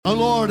O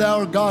Lord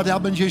our God, how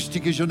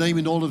majestic is your name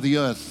in all of the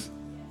earth.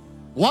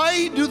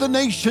 Why do the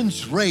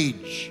nations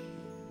rage,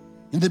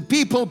 and the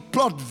people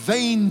plot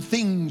vain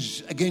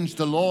things against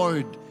the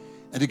Lord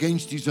and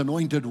against his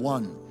anointed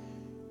one?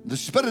 The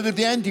spirit of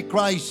the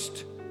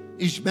Antichrist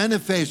is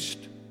manifest,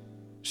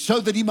 so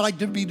that he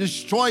might be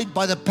destroyed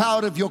by the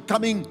power of your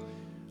coming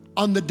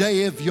on the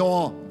day of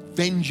your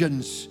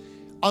vengeance,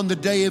 on the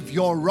day of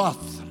your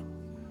wrath,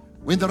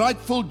 when the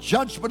rightful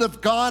judgment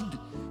of God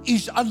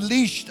is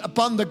unleashed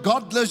upon the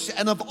godless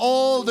and of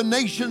all the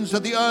nations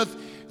of the earth,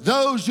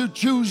 those who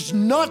choose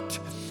not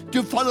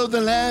to follow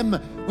the Lamb,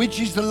 which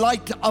is the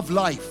light of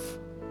life.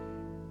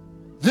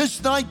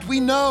 This night we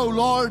know,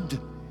 Lord,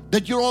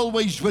 that you're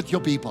always with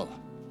your people.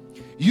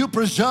 You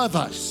preserve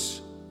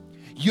us.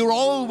 You're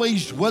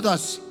always with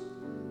us.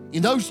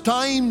 In those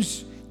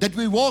times that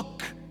we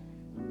walk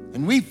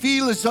and we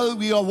feel as though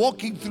we are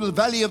walking through the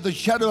valley of the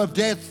shadow of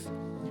death,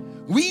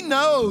 we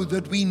know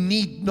that we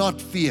need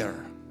not fear.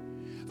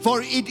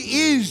 For it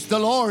is the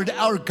Lord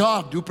our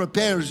God who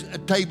prepares a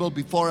table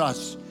before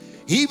us,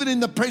 even in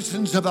the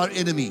presence of our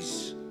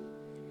enemies.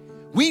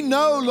 We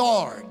know,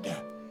 Lord,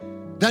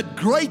 that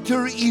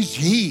greater is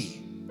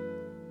He.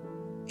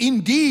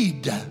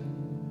 Indeed,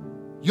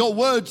 your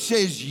word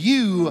says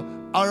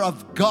you are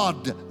of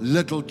God,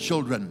 little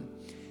children,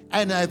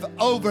 and have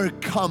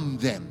overcome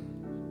them.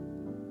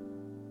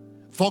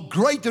 For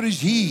greater is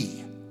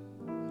He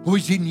who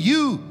is in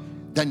you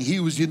than he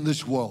who is in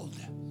this world.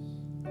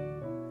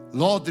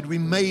 Lord, that we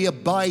may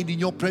abide in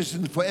your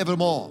presence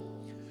forevermore.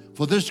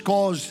 For this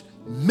cause,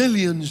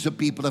 millions of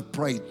people have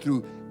prayed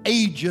through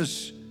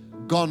ages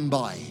gone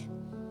by.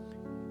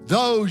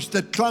 Those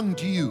that clung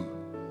to you,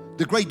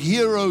 the great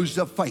heroes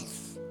of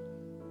faith,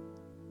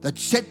 that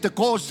set the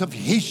course of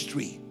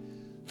history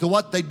to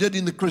what they did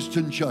in the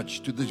Christian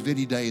church to this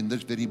very day, in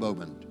this very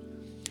moment.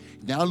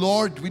 Now,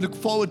 Lord, we look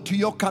forward to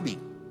your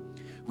coming.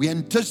 We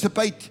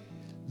anticipate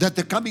that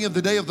the coming of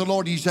the day of the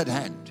Lord is at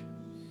hand,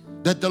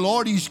 that the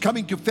Lord is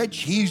coming to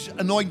fetch his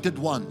anointed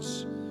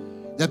ones,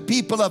 the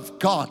people of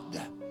God,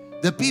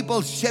 the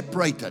people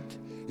separated,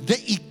 the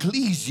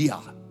ecclesia,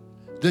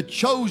 the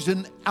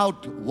chosen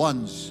out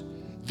ones,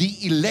 the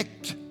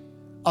elect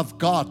of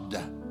God,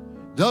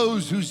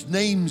 those whose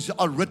names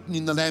are written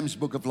in the Lamb's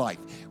Book of Life.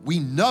 We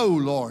know,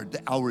 Lord,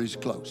 the hour is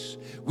close.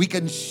 We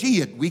can see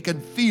it. We can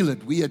feel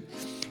it.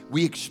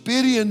 We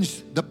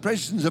experience the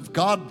presence of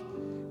God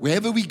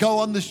wherever we go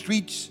on the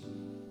streets.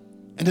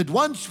 And at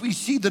once we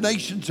see the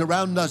nations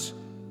around us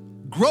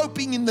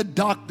groping in the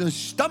darkness,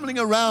 stumbling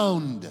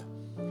around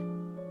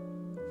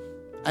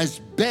as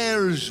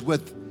bears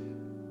with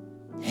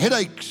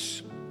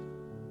headaches,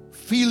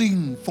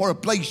 feeling for a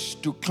place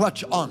to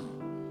clutch on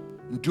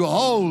and to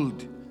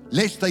hold,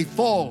 lest they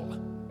fall,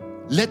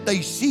 lest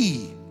they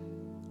see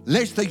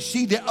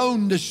their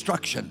own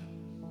destruction.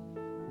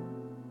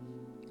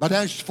 But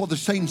as for the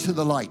saints of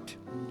the light,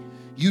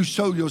 you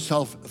show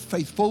yourself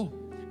faithful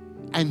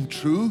and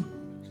true,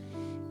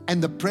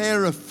 and the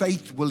prayer of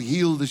faith will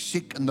heal the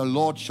sick, and the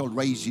Lord shall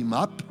raise him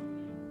up.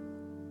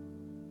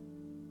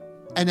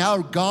 And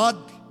our God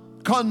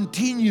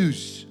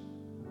continues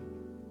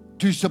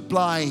to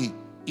supply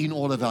in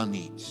all of our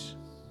needs.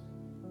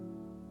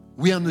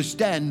 We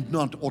understand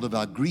not all of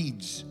our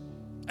greeds,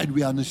 and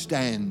we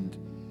understand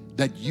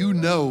that you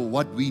know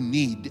what we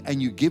need,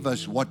 and you give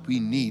us what we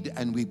need,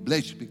 and we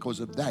bless because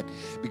of that,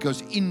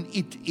 because in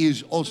it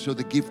is also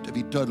the gift of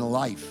eternal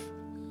life.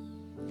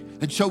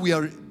 And so we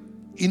are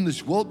in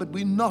this world, but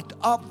we're not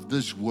of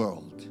this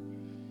world.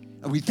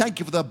 And we thank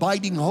you for the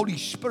abiding Holy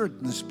Spirit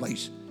in this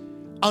place.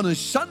 On a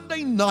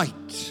Sunday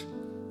night,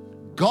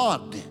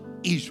 God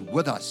is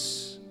with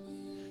us.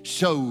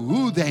 So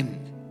who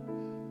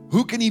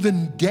can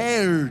even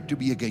dare to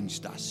be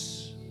against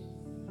us?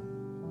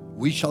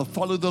 We shall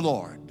follow the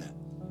Lord.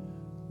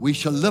 We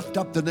shall lift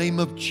up the name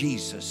of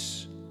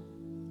Jesus.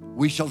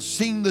 We shall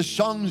sing the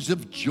songs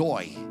of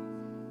joy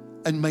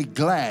and make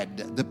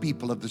glad the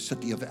people of the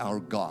city of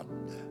our God.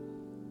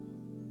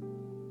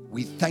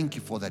 We thank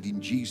you for that in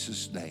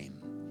Jesus' name.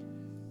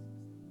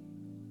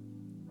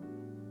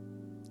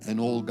 And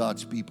all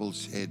God's people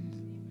said,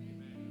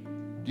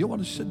 do you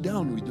want to sit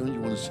down? We don't.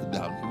 You want to sit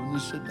down? You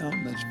want to sit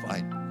down? That's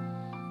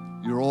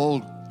fine. You're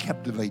all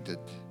captivated.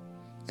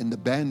 And the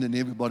band and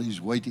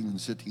everybody's waiting and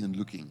sitting and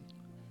looking.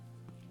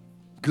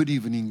 Good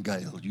evening,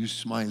 Gail. You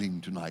smiling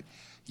tonight.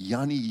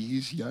 Jannie,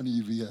 hier's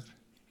Jannie weer.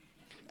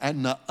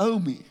 And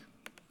Naomi.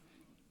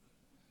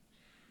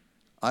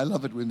 I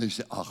love it when they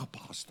say, "Ah,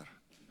 Pastor,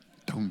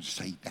 don't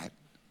say that."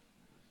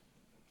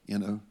 You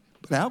know.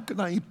 But how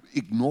can I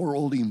ignore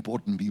all the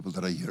important people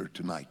that are here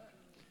tonight?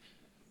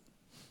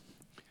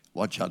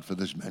 Watch out for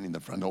this man in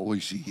the front. I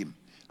always see him.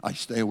 I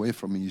stay away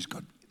from him. He's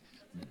got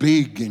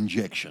big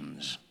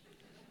injections.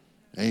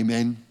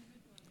 Amen.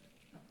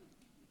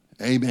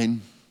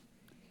 Amen.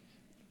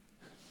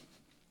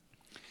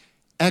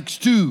 Acts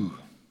 2.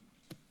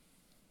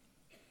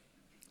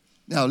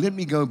 Now, let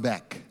me go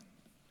back.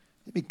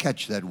 Let me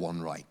catch that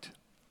one right.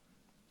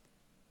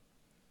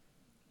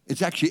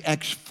 It's actually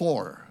Acts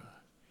 4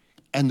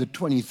 and the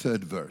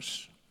 23rd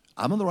verse.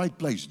 I'm in the right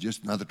place,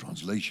 just another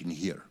translation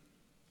here.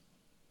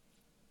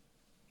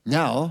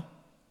 Now,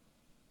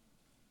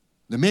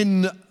 the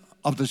men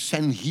of the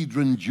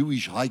Sanhedrin,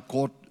 Jewish high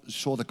court,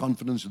 saw the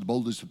confidence and the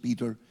boldness of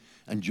Peter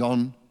and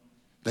John.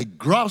 They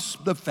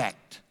grasped the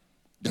fact,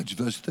 that's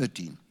verse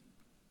 13,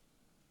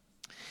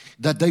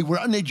 that they were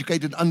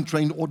uneducated,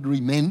 untrained,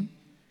 ordinary men.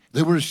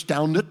 They were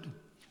astounded.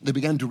 They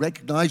began to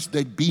recognize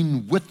they'd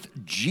been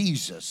with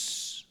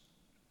Jesus.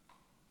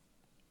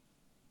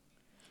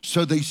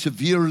 So they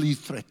severely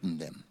threatened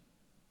them.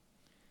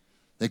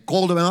 They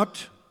called them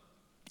out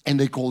and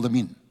they called them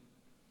in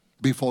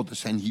before the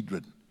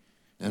Sanhedrin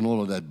and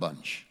all of that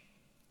bunch.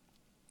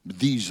 But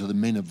these are the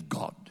men of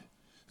God.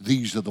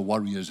 These are the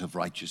warriors of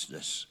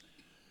righteousness.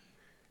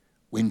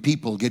 When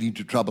people get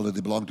into trouble and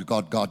they belong to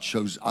God, God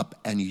shows up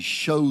and He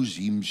shows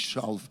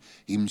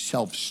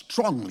Himself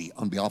strongly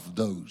on behalf of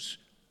those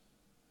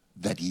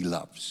that He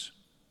loves.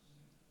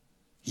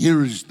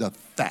 Here is the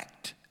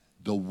fact,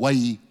 the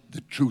way,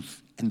 the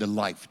truth, and the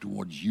life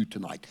towards you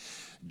tonight.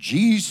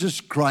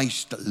 Jesus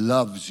Christ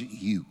loves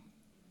you.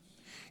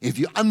 If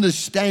you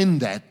understand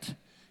that,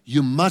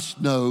 you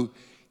must know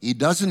He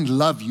doesn't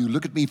love you.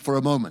 Look at me for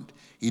a moment.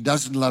 He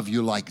doesn't love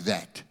you like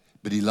that,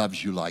 but He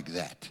loves you like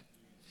that.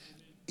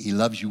 He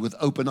loves you with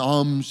open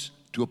arms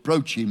to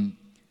approach Him,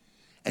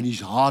 and His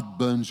heart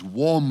burns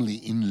warmly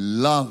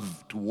in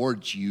love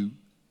towards you,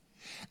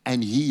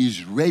 and He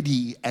is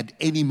ready at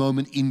any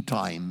moment in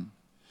time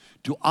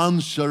to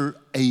answer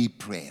a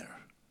prayer.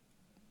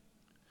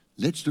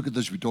 Let's look at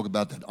this. We talk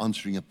about that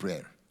answering a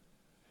prayer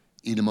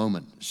in a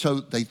moment. So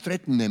they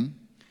threatened them.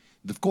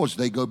 Of course,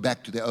 they go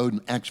back to their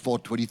own Acts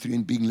 4:23,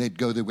 and being let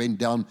go, they went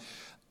down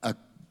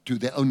to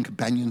their own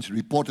companions and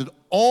reported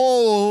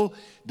all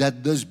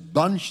that this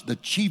bunch, the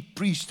chief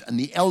priest and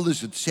the elders,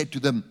 had said to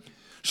them.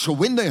 So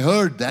when they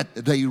heard that,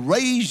 they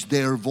raised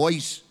their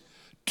voice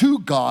to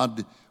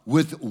God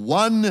with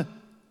one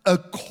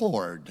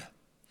accord.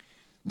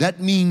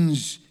 That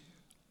means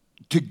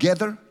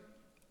together,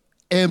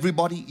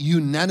 everybody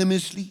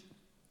unanimously,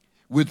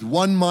 with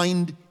one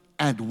mind,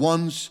 at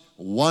once,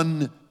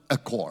 one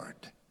accord.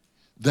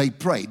 They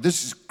pray.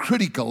 This is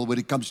critical when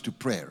it comes to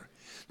prayer,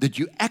 that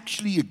you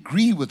actually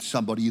agree with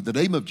somebody in the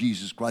name of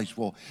Jesus Christ.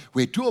 For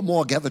where two or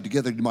more gather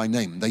together in my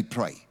name, they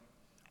pray.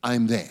 I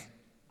am there.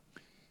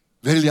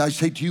 Verily I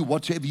say to you,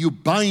 whatsoever you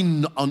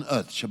bind on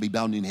earth shall be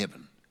bound in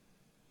heaven.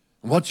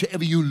 And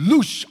whatsoever you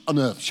loose on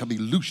earth shall be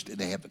loosed in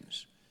the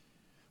heavens.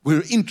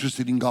 We're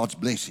interested in God's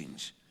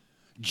blessings.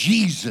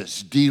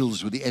 Jesus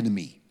deals with the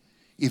enemy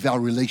if our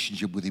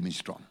relationship with Him is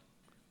strong.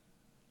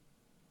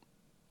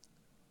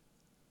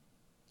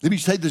 Let me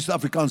say this in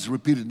Afrikaans,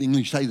 repeat it in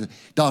English. Say that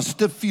daar's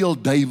te veel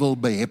duiwel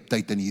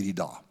beheptheid in hierdie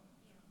dae.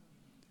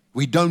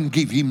 We don't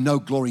give Him no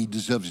glory. He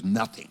deserves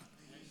nothing.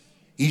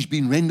 He's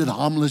been rendered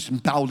harmless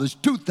and powerless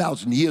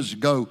 2,000 years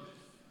ago.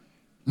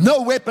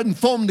 No weapon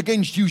formed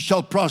against you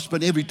shall prosper,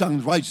 and every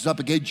tongue rises up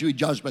against you in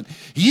judgment.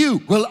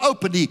 You will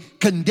openly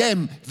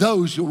condemn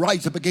those who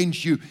rise up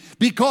against you,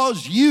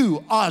 because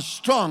you are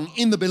strong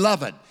in the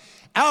beloved.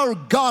 Our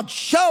God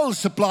shall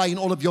supply in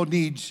all of your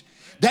needs.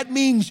 That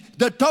means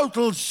the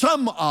total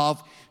sum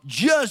of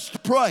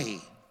just pray.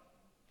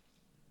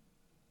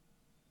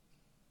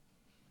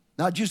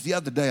 Now, just the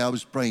other day I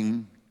was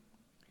praying,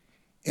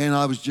 and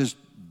I was just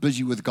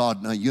busy with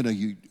God. Now,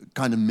 you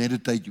kind of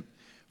meditate.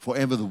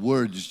 Forever the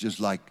word is just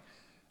like,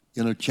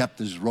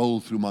 chapters roll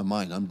through my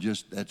mind.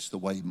 That's the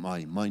way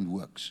my mind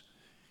works.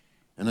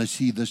 And I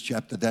see this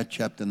chapter, that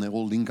chapter, and they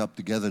all link up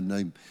together, and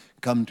they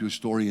come to a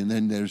story, and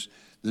then there's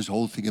this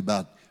whole thing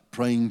about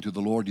praying to the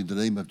Lord in the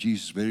name of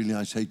Jesus. Verily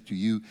I say to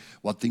you,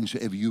 what things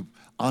soever you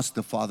ask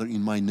the Father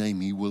in my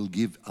name, He will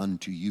give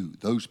unto you.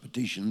 Those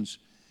petitions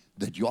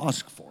that you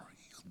ask for,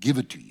 He'll give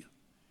it to you.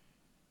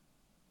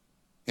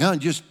 And I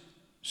just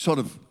sort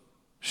of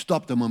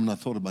stopped a moment. I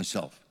thought of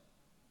myself.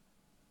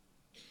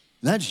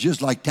 That's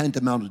just like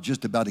tantamount to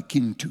just about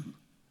akin to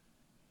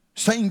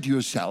saying to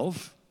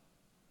yourself,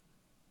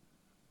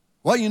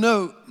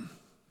 well,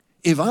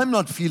 if I'm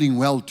not feeling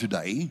well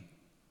today,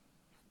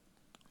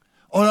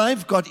 or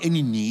I've got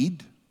any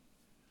need,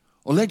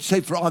 or let's say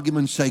for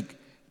argument's sake,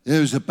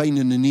 there's a pain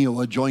in the knee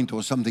or a joint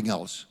or something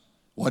else,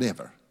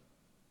 whatever.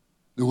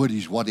 The word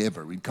is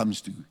whatever when it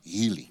comes to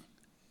healing.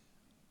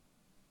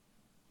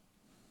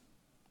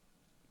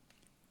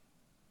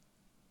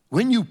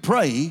 When you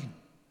pray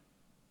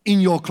in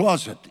your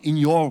closet, in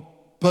your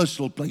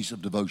personal place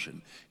of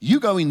devotion, you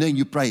go in there and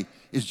you pray,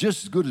 it's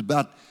just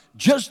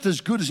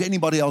as good as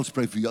anybody else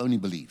pray for you, only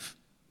believe.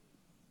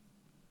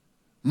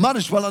 Might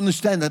as well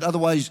understand that,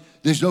 otherwise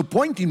there's no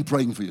point in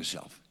praying for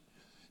yourself.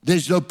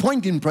 There's no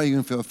point in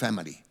praying for your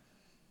family.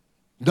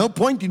 No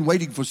point in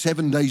waiting for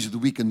 7 days of the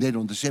week and then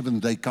on the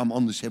seventh day, come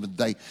on the seventh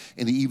day,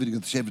 in the evening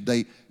of the seventh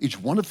day. It's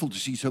wonderful to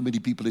see so many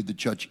people in the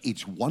church.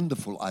 It's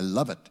wonderful. I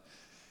love it.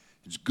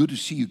 It's good to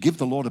see you. Give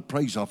the Lord a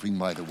praise offering,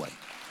 by the way.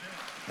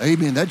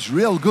 Amen. That's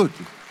real good.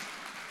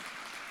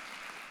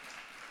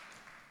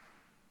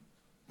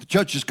 The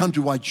churches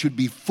countrywide should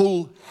be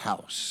full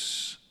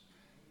house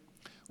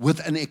with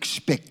an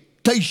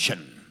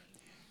expectation,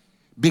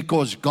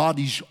 because God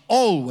is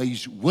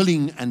always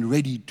willing and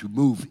ready to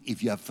move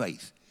if you have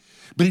faith.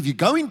 But if you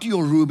go into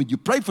your room and you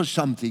pray for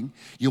something,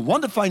 you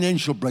want a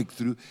financial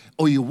breakthrough,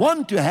 or you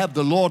want to have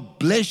the Lord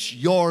bless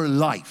your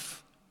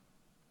life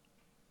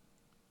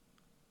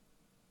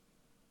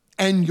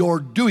and your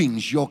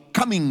doings, your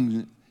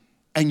coming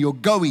and your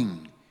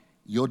going,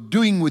 your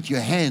doing with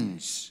your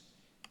hands,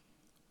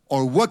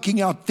 or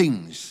working out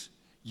things,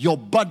 your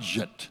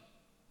budget,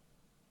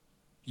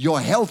 your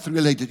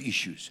health-related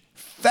issues,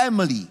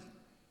 family,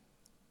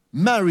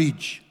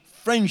 marriage,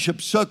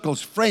 friendship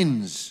circles,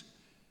 friends,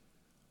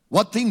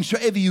 what things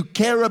soever you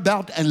care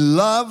about and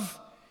love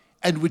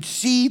and would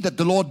see that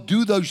the Lord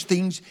do those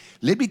things,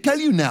 let me tell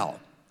you now,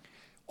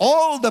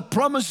 all the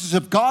promises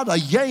of God are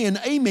yea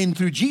and amen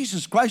through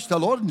Jesus Christ, our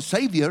Lord and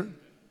Savior.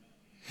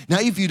 Now,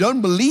 if you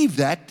don't believe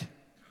that,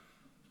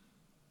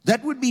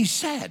 that would be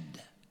sad.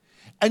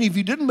 And if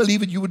you didn't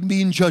believe it, you wouldn't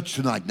be in church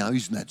tonight now,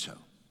 isn't that so?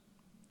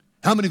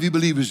 How many of you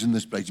believers in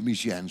this place? Let me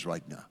see your hands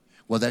right now.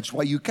 Well, that's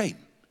why you came.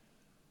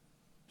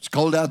 It's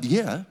cold out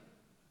here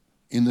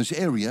in this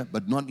area,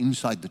 but not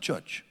inside the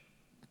church.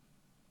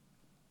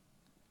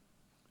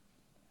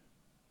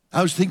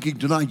 I was thinking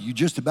tonight, you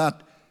just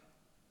about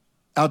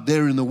out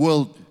there in the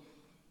world,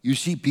 you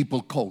see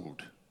people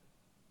cold.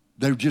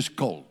 They're just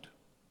cold.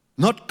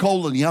 Not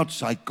cold on the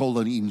outside, cold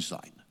on the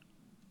inside.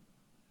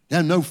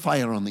 There's no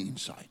fire on the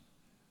inside.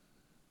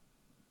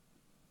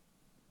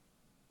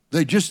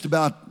 They're just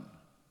about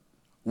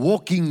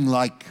walking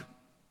like,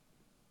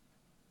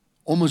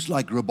 almost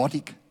like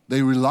robotic.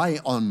 They rely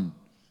on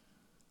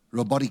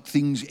robotic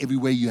things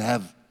everywhere. You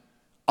have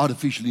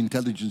artificial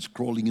intelligence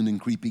crawling in and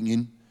creeping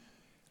in.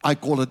 I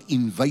call it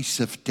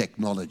invasive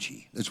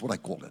technology. That's what I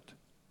call it.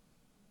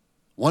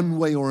 One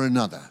way or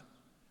another,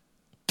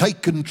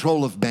 take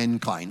control of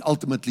mankind,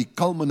 ultimately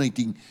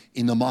culminating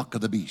in the mark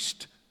of the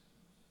beast.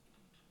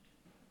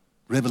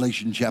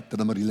 Revelation chapter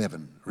number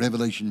 11,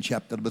 Revelation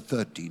chapter number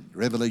 13,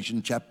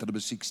 Revelation chapter number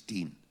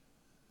 16.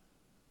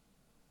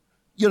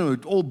 You know,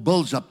 it all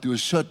builds up to a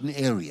certain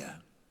area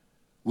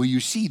where you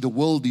see the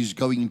world is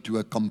going into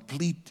a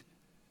complete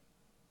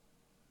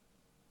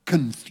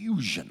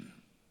confusion.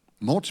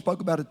 Maud spoke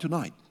about it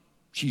tonight.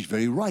 She's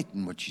very right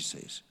in what she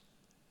says.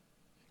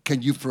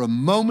 Can you for a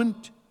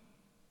moment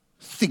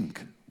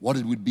think what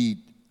it would be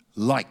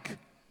like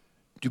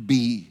to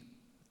be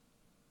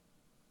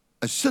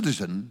a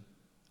citizen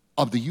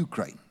of the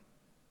Ukraine?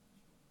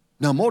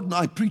 Now, Maud and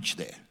I preached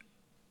there.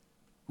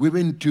 We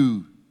went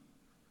to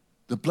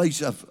the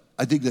place of,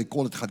 I think they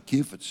call it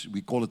Kharkiv.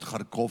 We call it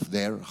Kharkov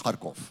there,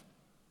 Kharkov.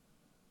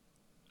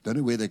 Don't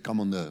know where they come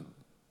on the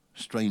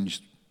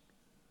strange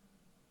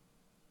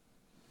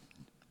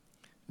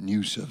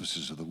news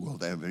services of the world.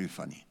 They are very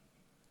funny.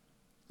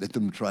 Let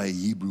them try a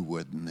Hebrew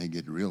word and they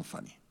get real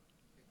funny.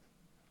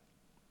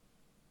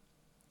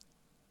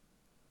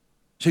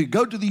 So you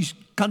go to these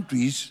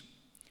countries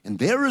and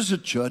there is a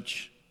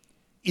church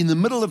in the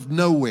middle of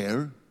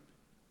nowhere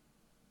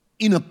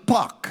in a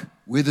park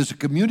where there's a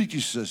community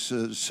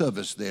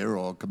service there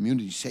or a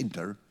community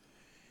center,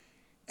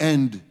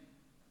 and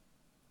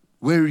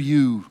where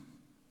you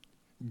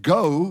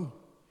go,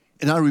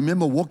 and I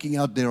remember walking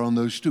out there on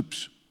those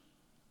stoops,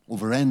 or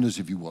verandas,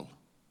 if you will.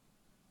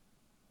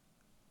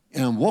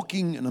 And I'm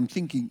walking and I'm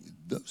thinking,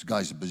 those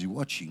guys are busy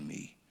watching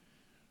me.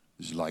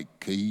 It's like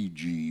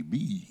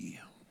KGB.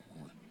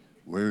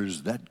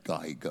 Where's that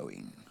guy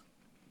going?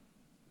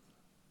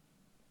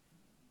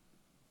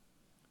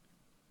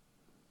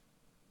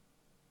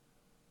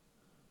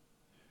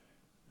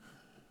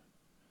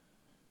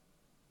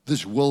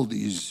 This world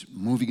is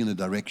moving in a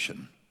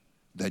direction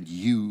that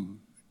you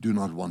do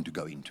not want to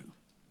go into.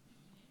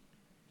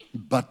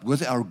 But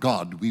with our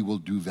God, we will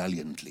do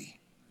valiantly.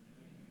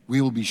 We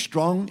will be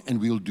strong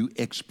and we will do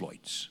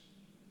exploits.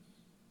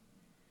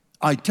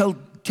 I tell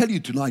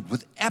you tonight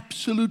with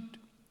absolute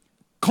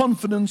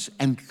confidence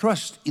and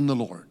trust in the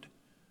Lord.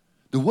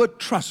 The word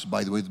trust,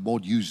 by the way, the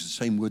Lord uses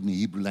the same word in the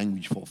Hebrew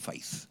language for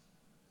faith.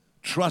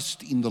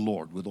 Trust in the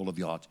Lord with all of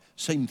your heart.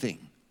 Same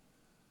thing.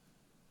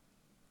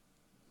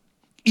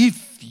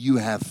 If you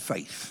have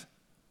faith,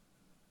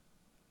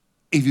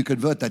 if you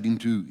convert that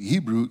into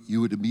Hebrew, you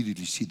would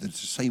immediately see that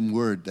it's the same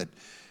word that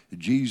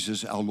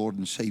Jesus, our Lord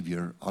and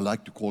Savior, I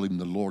like to call him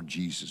the Lord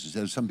Jesus.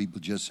 Some people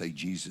just say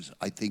Jesus.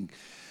 I think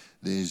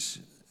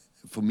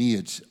for me,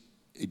 it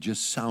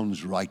just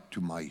sounds right to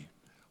my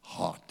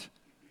heart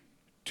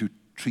to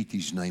treat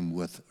his name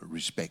with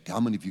respect. How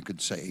many of you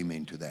could say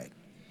amen to that?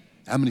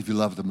 How many of you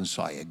love the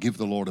Messiah? Give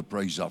the Lord a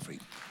praise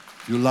offering.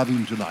 If you love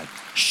him tonight,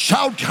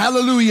 shout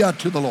hallelujah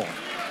to the Lord.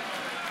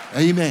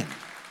 Amen.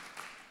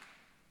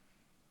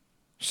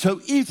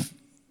 So if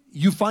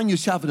you find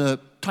yourself in a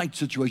tight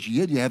situation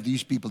here, you have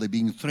these people, they're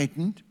being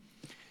threatened,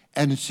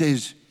 and it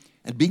says,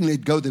 and being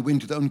let go, they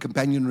went to their own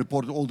companion and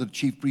reported all that the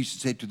chief priest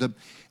had said to them.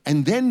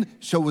 And then,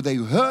 so they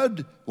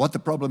heard what the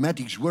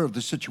problematics were of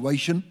the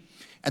situation,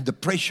 and the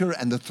pressure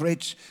and the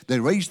threats, they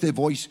raised their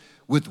voice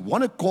with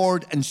one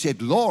accord and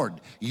said,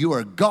 Lord, you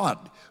are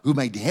God who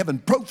made heaven.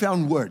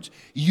 Profound words.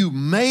 You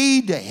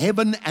made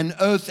heaven and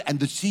earth and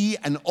the sea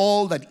and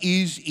all that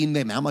is in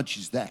them. How much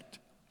is that?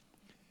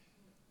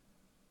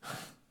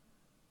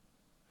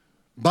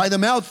 By the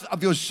mouth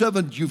of your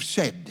servant you've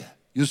said,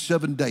 your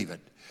servant David,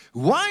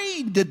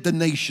 why did the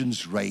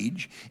nations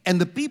rage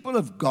and the people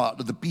of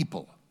God, the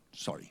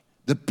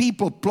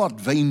people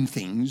plot vain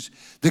things?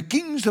 The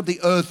kings of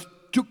the earth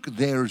took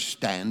their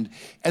stand,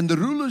 and the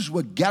rulers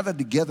were gathered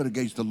together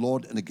against the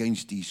Lord and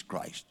against his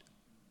Christ.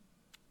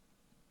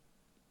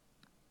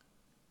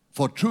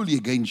 For truly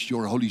against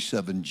your holy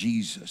servant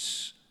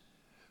Jesus,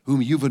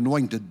 whom you've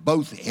anointed,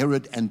 both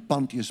Herod and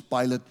Pontius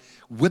Pilate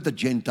with the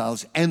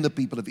Gentiles and the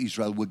people of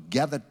Israel were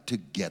gathered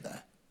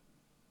together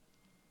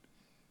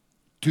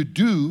to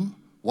do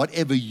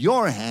whatever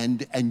your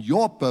hand and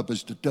your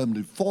purpose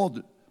determined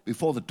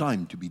before the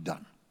time to be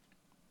done.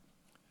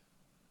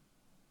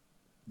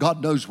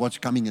 God knows what's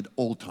coming at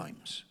all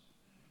times.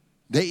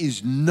 There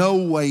is no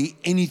way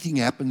anything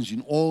happens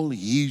in all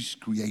his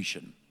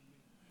creation.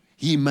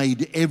 He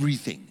made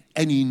everything,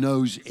 and he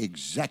knows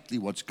exactly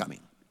what's coming.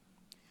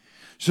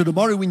 So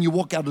tomorrow when you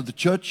walk out of the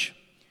church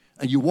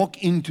and you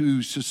walk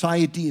into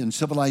society and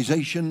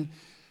civilization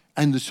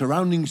and the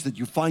surroundings that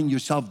you find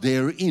yourself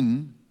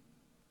therein,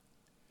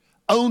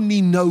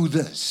 only know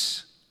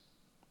this,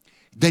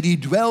 that he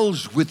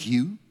dwells with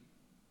you,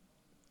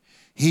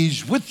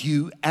 he's with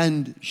you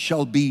and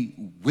shall be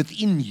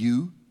within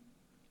you.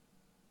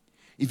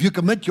 If you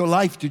commit your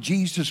life to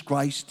Jesus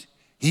Christ,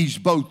 he's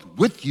both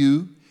with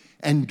you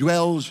and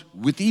dwells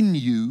within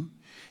you,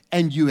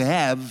 and you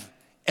have,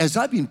 as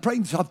I've been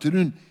praying this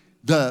afternoon,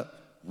 the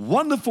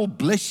wonderful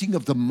blessing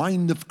of the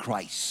mind of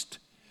Christ,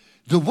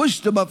 the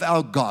wisdom of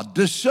our God,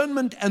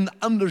 discernment and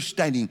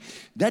understanding.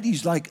 That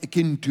is like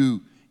akin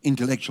to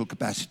intellectual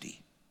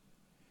capacity.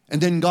 And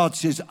then God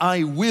says,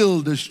 I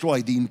will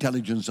destroy the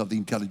intelligence of the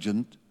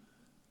intelligent,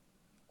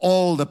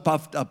 all the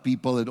puffed up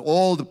people and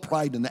all the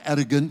pride and the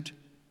arrogant.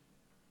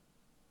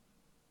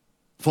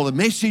 For the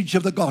message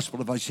of the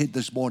gospel, if I said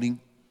this morning,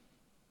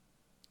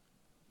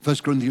 1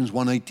 Corinthians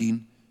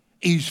 1:18,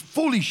 is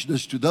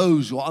foolishness to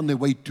those who are on their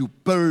way to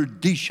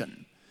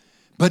perdition.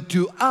 But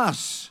to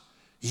us,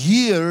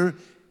 here,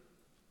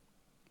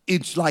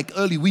 it's like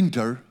early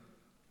winter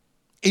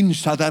in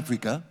South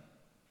Africa.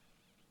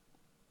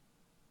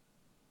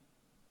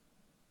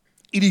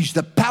 It is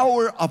the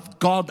power of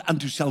God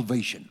unto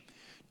salvation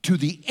to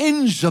the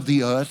ends of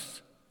the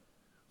earth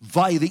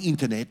via the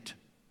internet.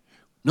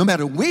 No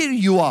matter where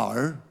you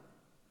are,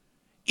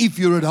 if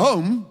you're at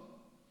home,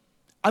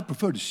 I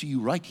prefer to see you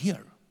right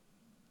here.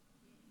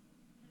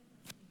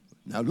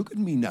 Now look at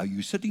me now.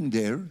 You're sitting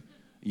there,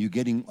 you're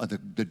getting,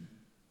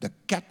 the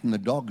cat and the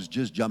dogs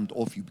just jumped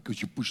off you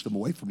because you pushed them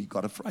away from me. You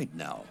got a fright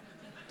now.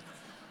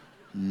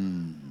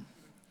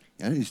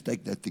 I need to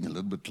take that thing a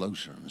little bit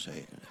closer and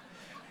say,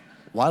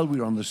 while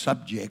we're on the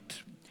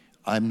subject,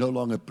 I'm no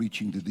longer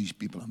preaching to these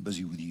people. I'm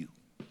busy with you.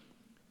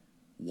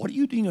 What are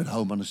you doing at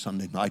home on a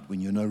Sunday night when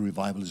you know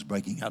revival is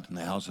breaking out in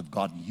the house of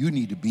God? You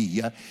need to be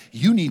here.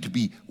 You need to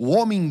be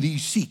warming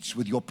these seats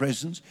with your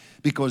presence,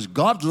 because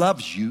God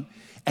loves you,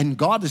 and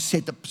God has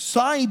set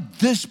aside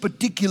this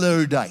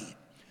particular day,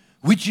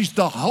 which is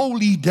the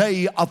holy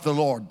day of the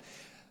Lord,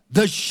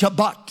 the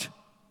Shabbat,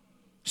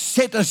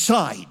 set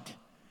aside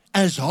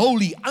as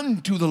holy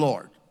unto the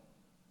Lord.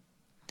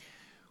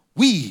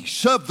 We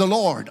serve the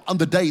Lord on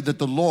the day that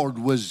the Lord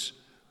was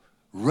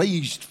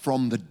raised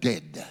from the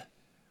dead.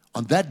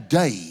 On that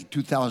day,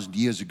 2,000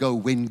 years ago,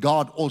 when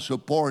God also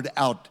poured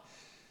out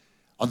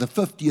on the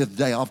 50th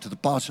day after the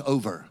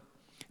Passover,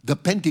 the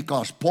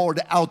Pentecost, poured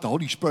out the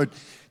Holy Spirit.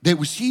 They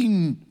were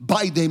seen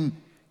by them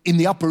in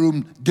the upper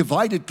room,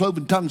 divided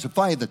cloven tongues of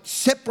fire that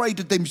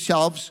separated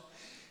themselves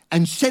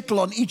and settled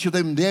on each of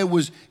them. There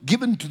was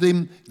given to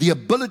them the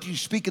ability to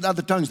speak in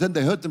other tongues. Then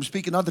they heard them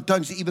speak in other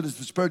tongues, even as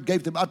the Spirit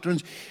gave them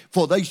utterance.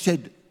 For they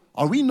said,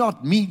 are we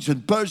not Medes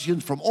and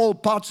Persians from all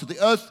parts of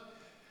the earth?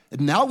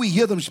 And now we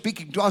hear them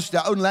speaking to us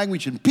their own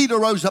language. And Peter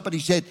rose up and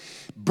he said,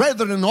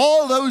 brethren,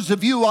 all those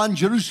of you on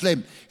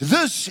Jerusalem,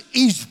 this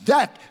is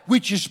that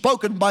which is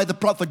spoken by the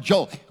prophet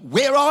Joel.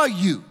 Where are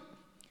you?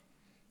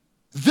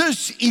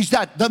 This is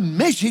that. The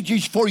message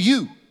is for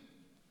you.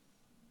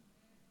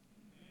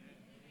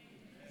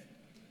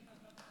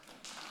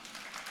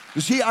 You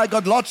see, I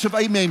got lots of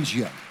amens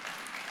here.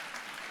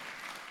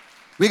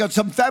 We got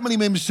some family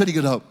members sitting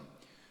at home.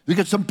 We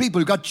got some people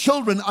who got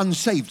children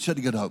unsaved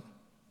sitting at home.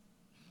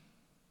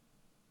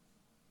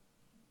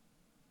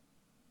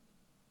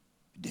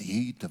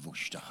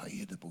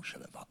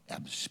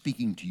 I'm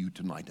speaking to you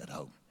tonight at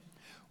home.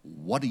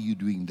 What are you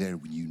doing there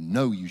when you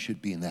know you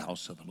should be in the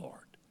house of the Lord?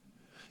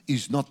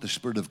 Is not the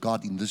Spirit of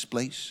God in this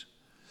place?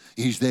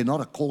 Is there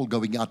not a call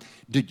going out?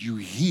 Did you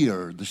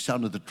hear the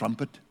sound of the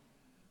trumpet?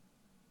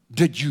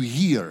 Did you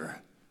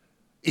hear?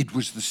 It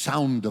was the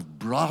sound of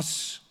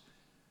brass.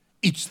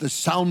 It's the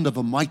sound of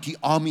a mighty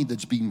army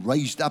that's being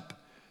raised up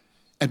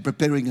and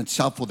preparing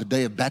itself for the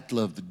day of battle,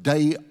 of the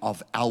day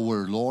of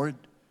our Lord.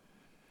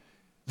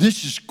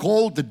 This is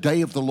called the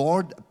day of the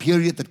Lord, a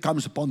period that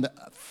comes upon the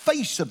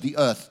face of the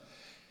earth.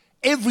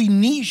 Every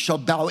knee shall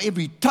bow,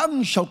 every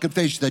tongue shall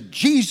confess that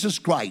Jesus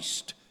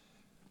Christ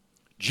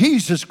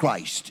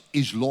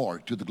is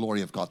Lord, to the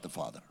glory of God the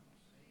Father.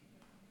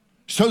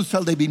 So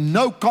shall there be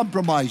no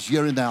compromise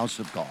here in the house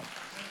of God.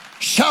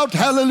 Shout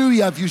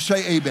hallelujah if you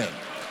say amen.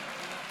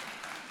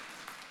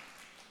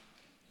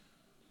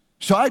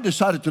 So I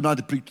decided tonight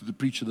to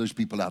preach to those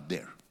people out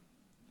there.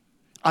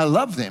 I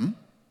love them.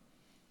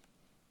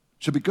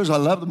 So because I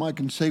love them, I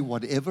can say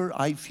whatever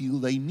I feel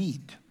they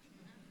need.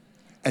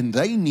 And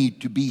they need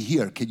to be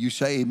here. Can you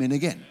say amen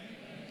again?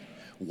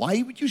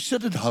 Why would you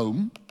sit at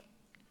home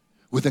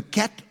with a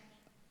cat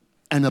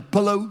and a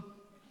pillow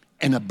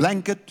and a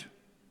blanket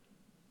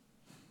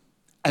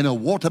and a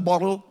water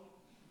bottle?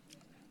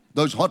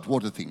 Those hot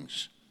water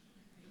things.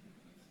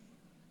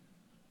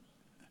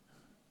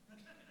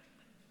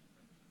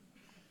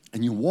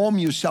 And you warm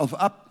yourself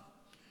up.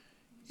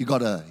 You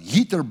got a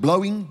heater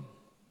blowing.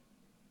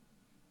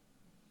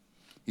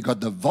 You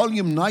got the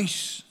volume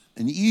nice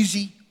and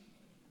easy.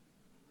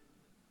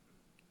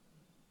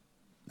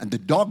 And the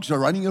dogs are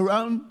running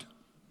around.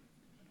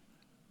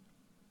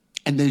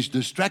 And there's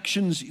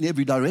distractions in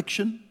every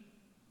direction.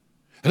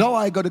 And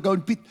I got to go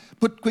and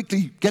put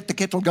quickly, get the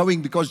kettle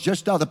going, because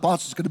just now the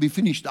pastor's going to be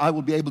finished. I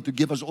will be able to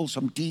give us all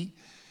some tea.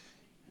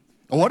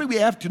 And what do we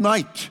have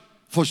tonight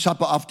for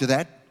supper after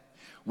that?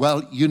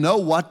 Well, you know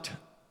what?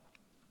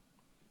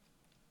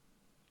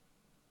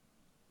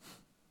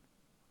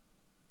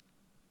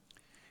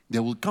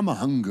 There will come a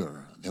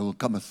hunger, there will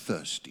come a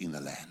thirst in the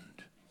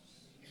land.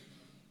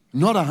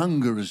 Not a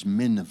hunger as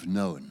men have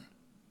known,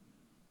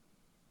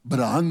 but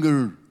a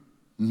hunger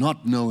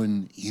not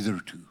known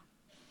hitherto.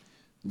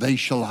 They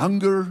shall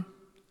hunger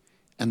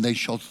and they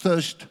shall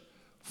thirst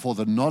for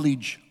the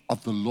knowledge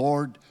of the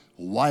Lord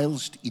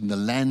whilst in the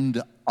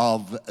land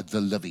of the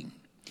living.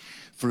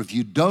 For if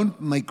you don't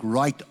make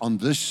right on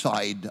this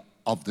side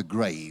of the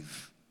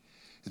grave,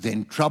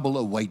 then trouble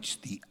awaits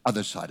the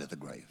other side of the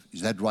grave.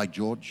 Is that right,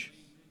 George?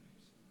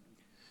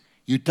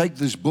 You take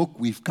this book,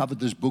 we've covered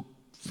this book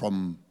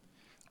from,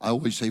 I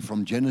always say,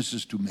 from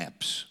Genesis to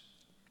maps.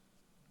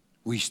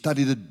 We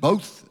studied it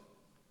both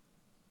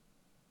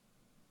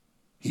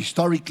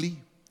historically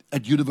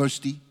at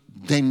university,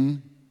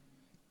 then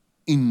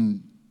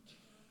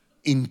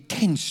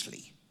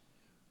intensely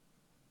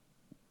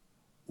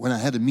when I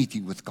had a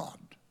meeting with God.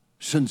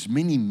 Since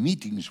many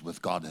meetings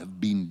with God have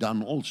been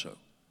done also.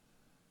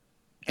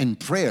 And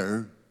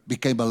prayer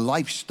became a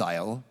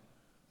lifestyle,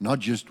 not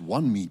just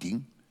one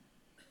meeting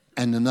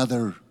and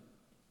another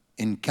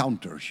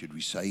encounter, should we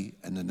say,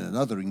 and then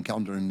another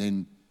encounter and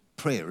then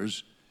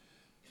prayers.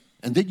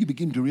 And then you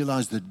begin to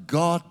realize that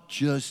God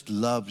just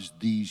loves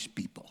these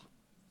people.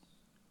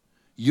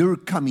 You're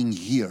coming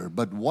here,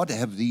 but what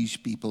have these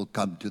people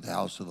come to the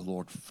house of the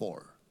Lord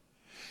for?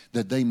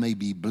 That they may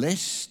be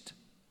blessed,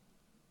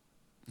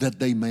 that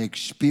they may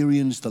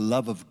experience the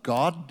love of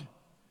God,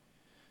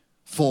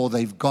 for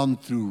they've gone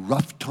through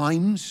rough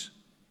times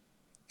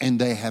and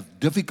they have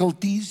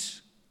difficulties.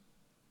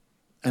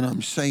 And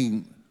I'm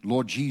saying,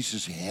 Lord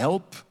Jesus,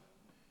 help.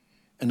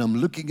 And I'm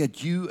looking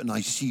at you and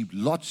I see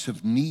lots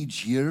of needs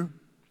here.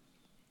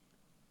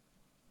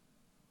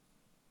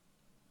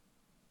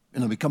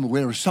 And I become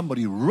aware of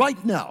somebody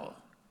right now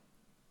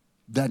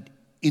that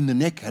in the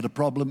neck had a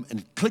problem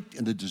and it clicked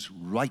and it just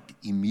right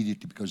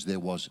immediately because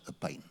there was a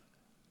pain.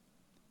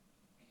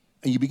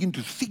 And you begin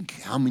to think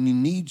how many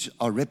needs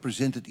are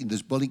represented in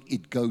this building.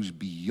 It goes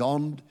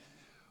beyond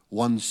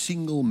one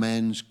single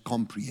man's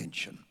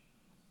comprehension.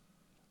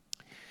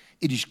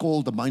 It is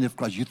called the mind of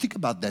Christ. You think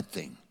about that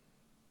thing.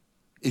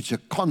 It's a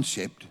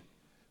concept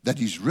that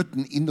is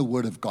written in the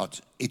Word of God.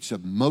 It's a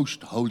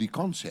most holy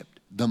concept,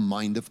 the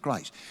mind of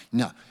Christ.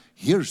 Now,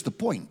 here's the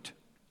point.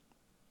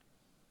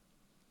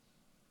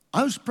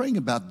 I was praying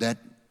about that,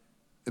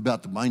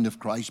 about the mind of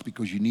Christ,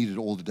 because you need it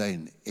all the day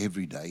and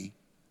every day.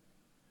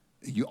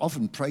 You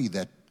often pray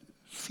that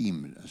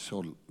theme,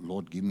 so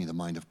Lord, give me the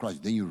mind of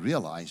Christ. Then you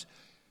realize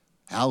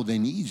how there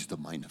needs the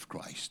mind of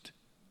Christ.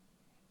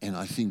 And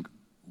I think,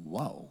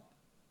 wow,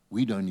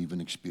 we don't even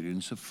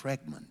experience a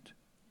fragment.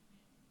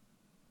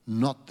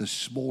 Not the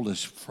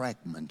smallest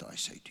fragment, I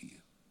say to you.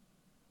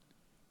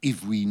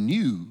 If we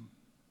knew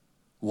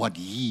what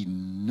He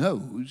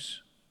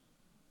knows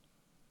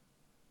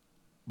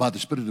by the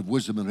Spirit of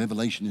wisdom and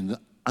revelation in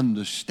the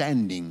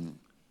understanding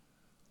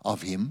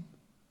of Him,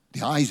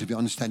 the eyes of your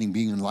understanding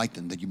being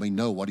enlightened, that you may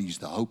know what is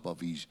the hope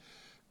of His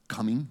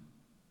coming,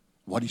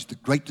 what is the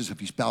greatness of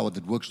His power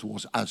that works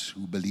towards us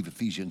who believe.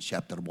 Ephesians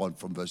chapter 1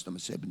 from verse number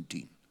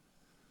 17.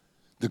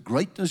 The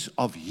greatness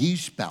of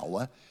His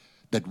power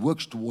that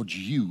works towards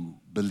you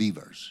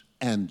believers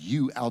and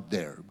you out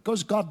there,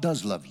 because God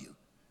does love you.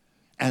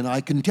 And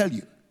I can tell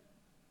you,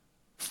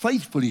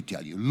 faithfully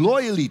tell you,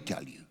 loyally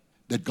tell you,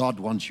 that God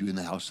wants you in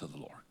the house of the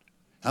Lord.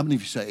 How many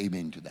of you say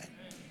amen to that?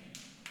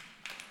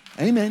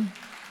 Amen.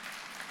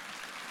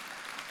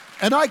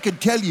 And I can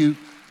tell you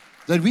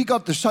that we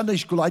got the Sunday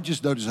school. I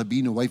just noticed I've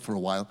been away for a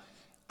while.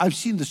 I've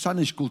seen the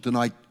Sunday school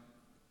tonight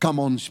come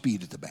on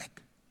speed at the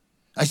back.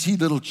 I see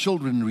little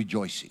children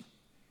rejoicing.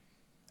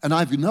 And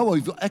I've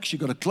actually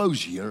got to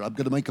close here. I'm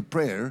going to make a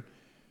prayer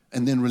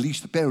and then release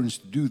the parents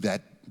to do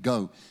that,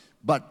 go.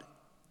 But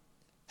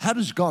how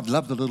does God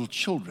love the little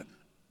children?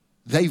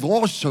 They've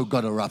also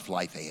got a rough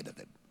life ahead of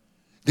them.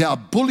 There are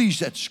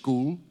bullies at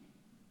school.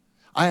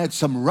 I had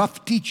some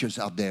rough teachers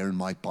out there in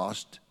my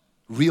past,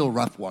 real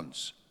rough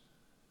ones.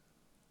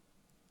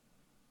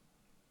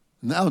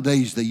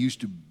 Nowadays, they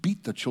used to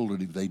beat the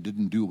children if they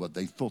didn't do what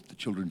they thought the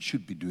children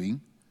should be doing,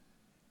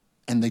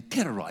 and they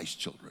terrorize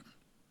children.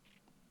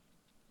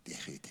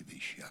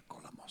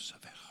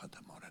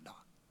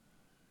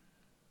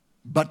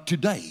 But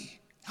today,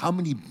 how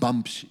many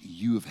bumps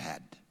you have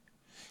had?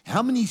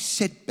 How many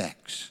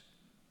setbacks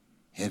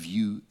have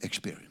you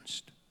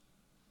experienced?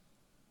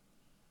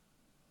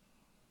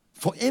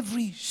 For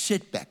every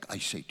setback, I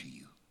say to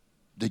you,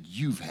 that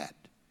you've had,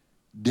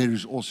 there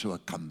is also a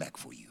comeback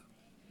for you.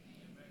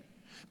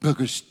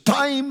 Because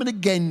time and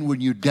again when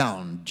you're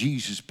down,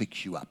 Jesus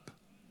picks you up.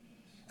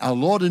 Our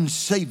Lord and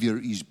Savior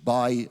is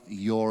by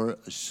your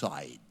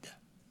side.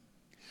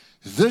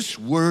 This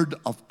word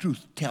of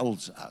truth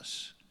tells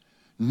us,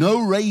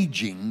 no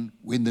raging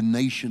when the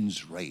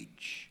nations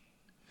rage.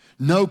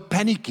 No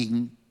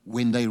panicking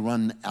when they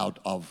run out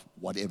of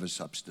whatever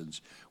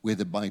substance,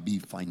 whether it might be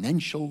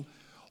financial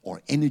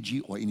or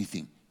energy or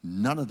anything.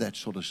 None of that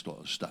sort of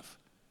stuff.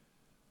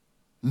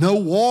 No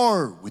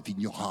war within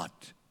your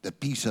heart. The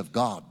peace of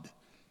God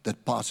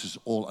that passes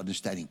all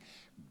understanding.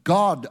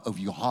 God of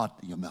your heart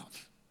and your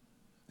mouth.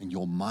 And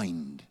your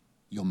mind.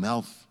 Your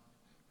mouth,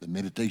 the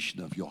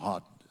meditation of your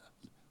heart.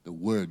 The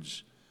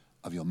words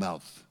of your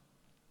mouth.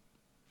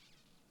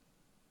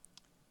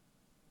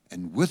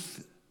 And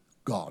with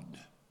God,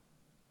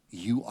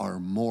 you are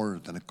more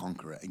than a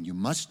conqueror. And you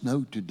must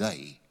know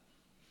today,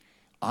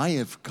 I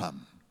have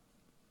come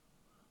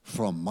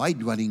from my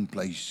dwelling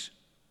place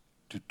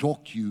to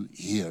talk to you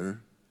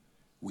here,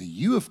 where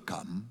you have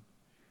come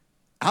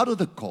out of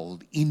the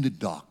cold, in the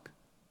dark,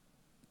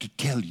 to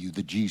tell you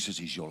that Jesus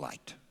is your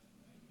light.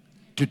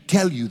 To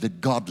tell you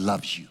that God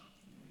loves you.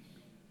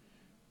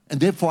 And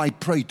therefore I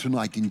pray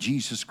tonight in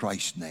Jesus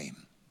Christ's name.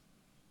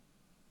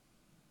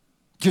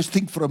 Just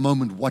think for a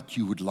moment what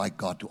you would like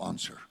God to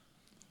answer.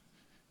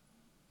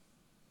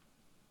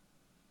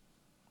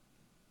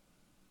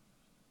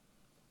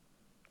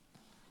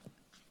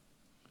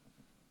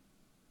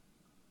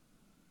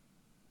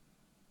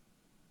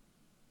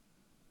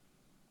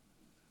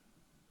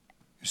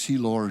 You see,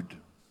 Lord,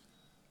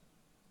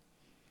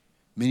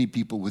 many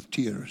people with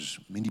tears,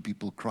 many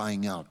people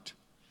crying out,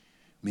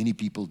 many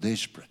people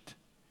desperate,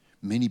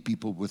 many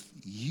people with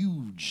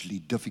hugely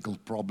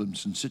difficult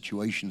problems and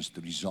situations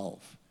to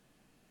resolve.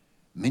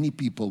 Many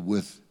people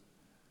with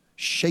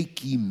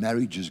shaky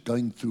marriages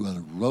going through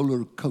a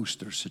roller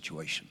coaster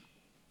situation.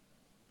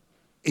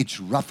 It's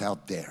rough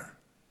out there,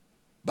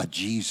 but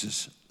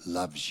Jesus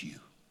loves you.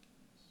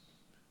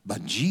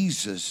 But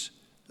Jesus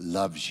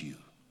loves you.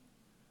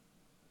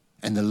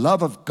 And the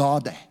love of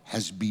God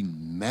has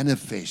been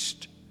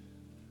manifest,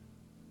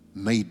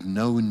 made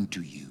known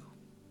to you.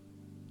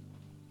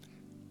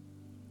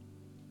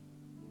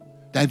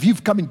 Now, if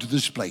you've come into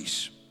this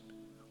place,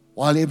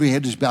 while every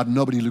head is bowed,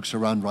 nobody looks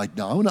around right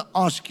now, I want to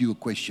ask you a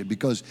question,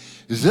 because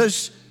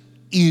this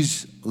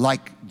is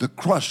like the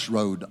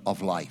crossroad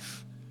of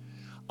life.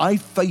 I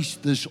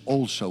faced this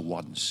also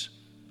once.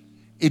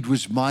 It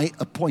was my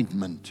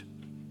appointment,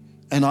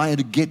 and I had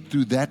to get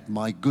through that.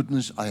 My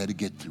goodness, I had to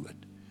get through it.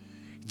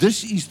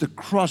 This is the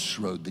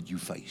crossroad that you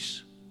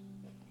face.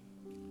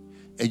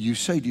 And you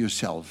say to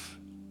yourself,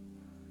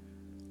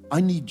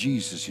 I need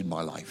Jesus in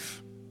my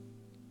life.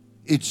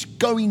 It's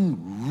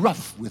going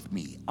rough with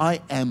me.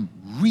 I am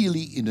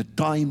really in a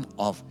time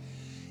of,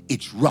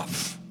 it's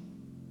rough.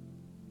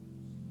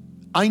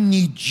 I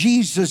need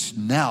Jesus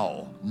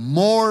now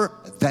more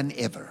than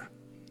ever.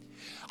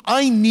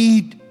 I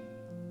need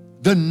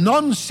the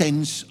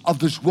nonsense of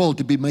this world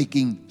to be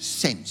making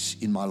sense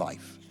in my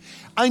life.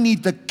 I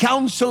need the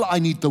counsel, I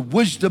need the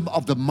wisdom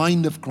of the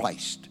mind of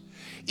Christ.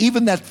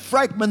 Even that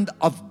fragment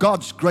of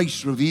God's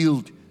grace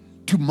revealed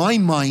to my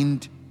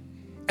mind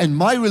and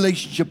my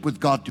relationship with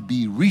God to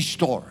be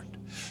restored.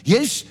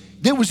 Yes,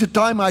 there was a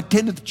time I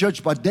attended the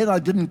church, but then I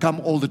didn't come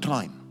all the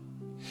time.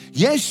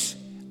 Yes,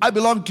 I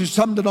belonged to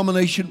some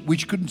denomination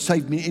which couldn't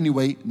save me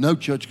anyway. No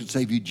church could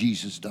save you.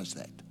 Jesus does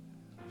that.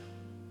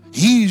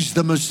 He's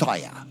the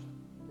Messiah.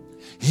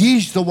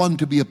 He's the one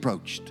to be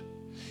approached.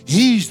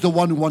 He's the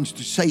one who wants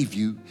to save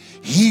you.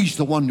 He's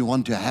the one who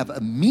wants to have a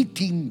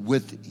meeting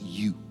with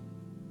you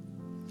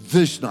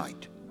this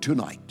night,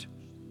 tonight.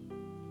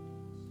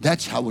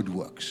 That's how it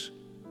works.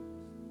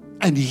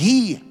 And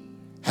He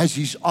has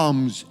His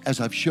arms, as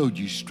I've showed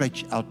you,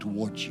 stretched out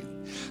towards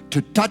you,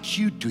 to touch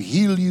you, to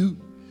heal you,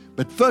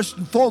 but first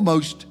and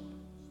foremost,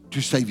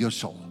 to save your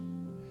soul.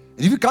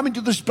 And if you come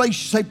into this place,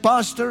 you say,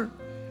 Pastor,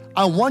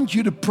 I want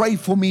you to pray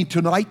for me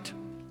tonight.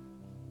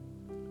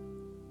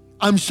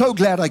 I'm so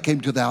glad I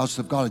came to the house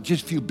of God. I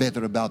just feel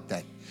better about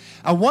that.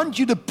 I want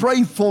you to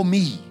pray for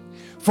me,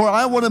 For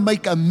I want to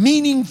make a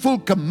meaningful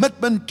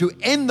commitment to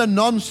end the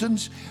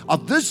nonsense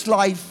of this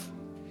life,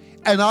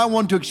 and I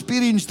want to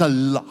experience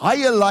the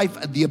higher life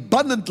and the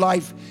abundant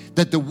life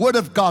that the Word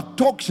of God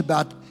talks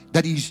about,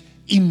 that is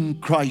in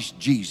Christ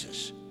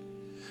Jesus.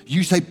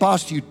 You say,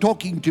 Pastor, you're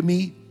talking to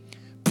me.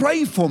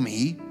 Pray for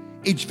me.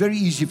 It's very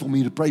easy for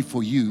me to pray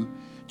for you.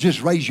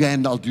 Just raise your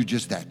hand, I'll do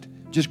just that.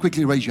 Just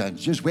quickly raise your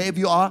hands. Just wherever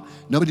you are,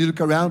 nobody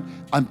look around.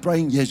 I'm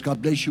praying. Yes,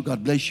 God bless you,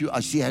 God bless you. I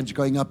see hands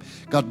going up.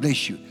 God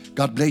bless you.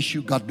 God bless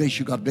you, God bless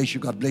you, God bless you,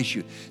 God bless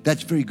you.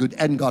 That's very good.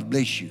 And God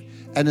bless you.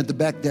 And at the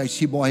back there, I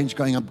see more hands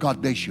going up.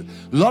 God bless you.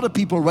 A lot of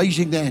people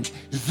raising their hands.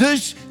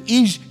 This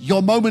is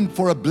your moment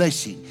for a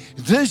blessing.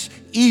 This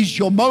is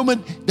your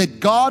moment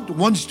that God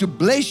wants to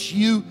bless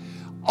you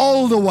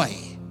all the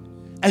way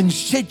and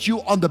set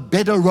you on the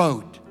better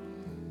road.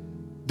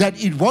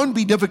 That it won't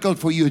be difficult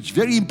for you. It's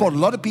very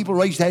important. A lot of people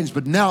raise their hands,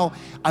 but now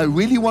I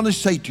really want to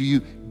say to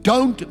you,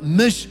 don't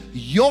miss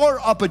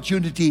your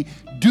opportunity.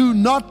 Do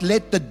not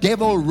let the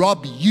devil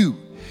rob you.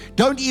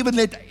 Don't even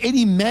let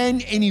any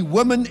man, any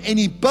woman,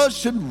 any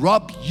person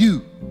rob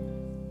you.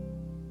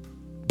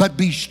 But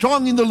be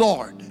strong in the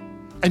Lord.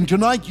 And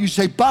tonight you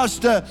say,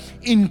 Pastor,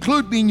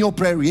 include me in your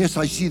prayer. Yes,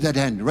 I see that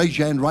hand. Raise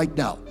your hand right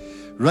now.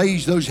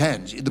 Raise those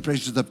hands in the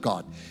presence of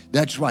God.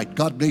 That's right.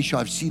 God bless you.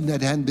 I've seen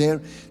that hand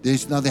there.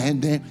 There's another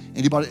hand there.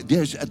 Anybody?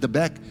 There's at the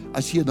back. I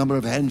see a number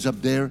of hands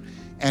up there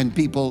and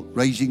people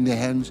raising their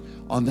hands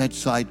on that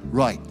side.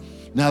 Right.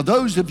 Now,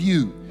 those of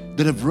you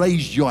that have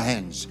raised your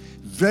hands,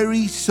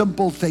 very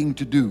simple thing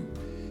to do.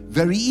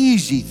 Very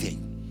easy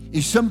thing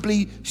is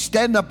simply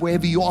stand up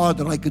wherever you are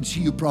that I can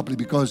see you properly,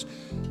 because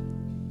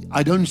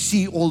I don't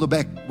see all the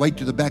back, way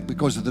to the back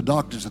because of the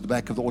darkness at the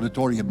back of the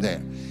auditorium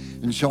there.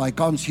 And so I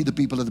can't see the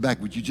people at the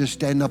back. Would you just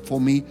stand up for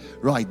me?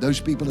 Right,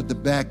 those people at the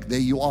back, there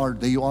you are,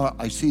 there you are.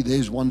 I see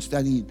there's one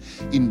standing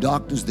in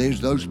darkness.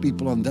 There's those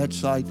people on that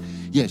side.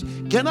 Yes.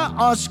 Can I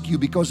ask you,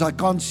 because I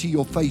can't see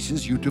your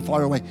faces, you're too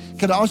far away.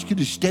 Can I ask you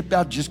to step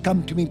out? Just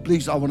come to me,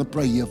 please. I want to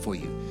pray here for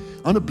you.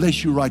 I want to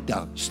bless you right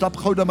now. Stop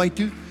gou na my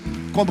toe.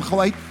 Kom gou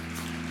uit.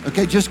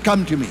 Okay, just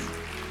come to me.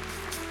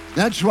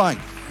 That's right.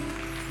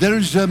 There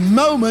is a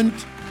moment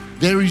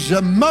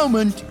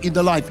in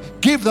the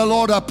life. Give the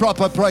Lord a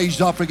proper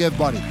praise offering,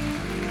 everybody.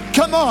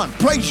 Come on,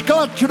 praise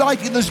God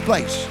tonight in this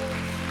place.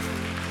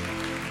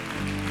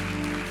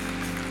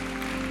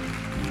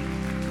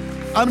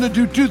 I'm going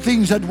to do two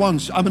things at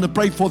once. I'm going to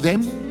pray for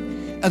them,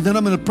 and then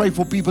I'm going to pray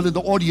for people in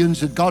the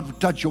audience, that God will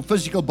touch your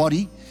physical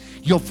body,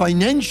 your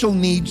financial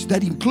needs,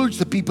 that includes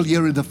the people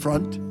here in the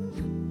front,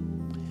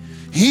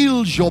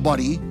 heals your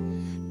body,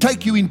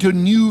 take you into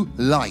new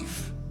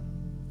life.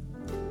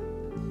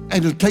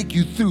 And it'll take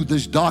you through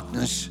this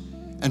darkness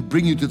and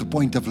bring you to the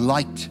point of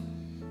light.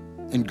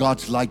 And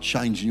God's light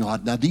shines in your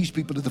heart. Now, these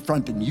people at the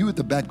front and you at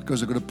the back,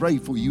 because I'm going to pray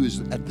for you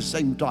at the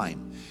same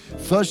time.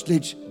 First,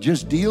 let's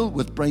just deal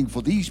with praying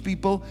for these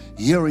people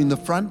here in the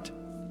front.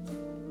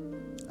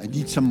 I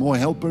need some more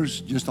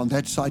helpers just on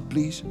that side,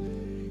 please.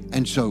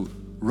 And so,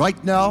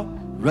 right now,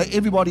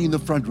 everybody in the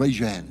front, raise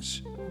your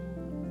hands.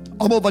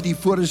 Almal wat hier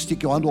voor is,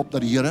 steek jou hand op na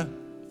die Here.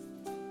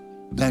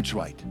 That's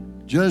right.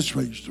 Just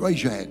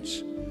raise your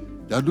hands.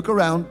 Don't look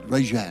around,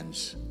 raise your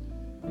hands.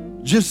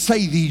 Just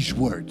say these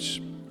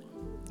words.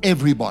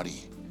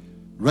 Everybody,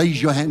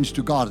 raise your hands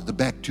to God at the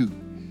back too.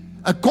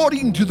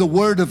 According to the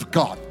Word of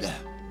God,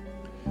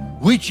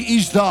 which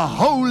is the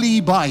Holy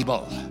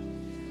Bible,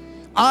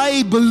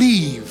 I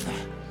believe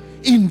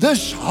in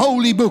this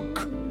holy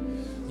book,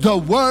 the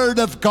Word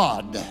of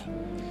God.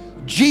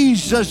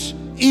 Jesus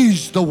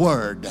is the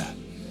Word.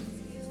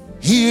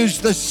 He is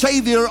the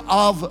Savior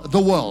of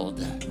the world.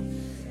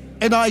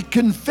 And I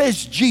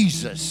confess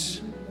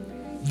Jesus,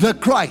 the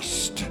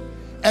Christ,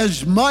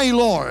 as my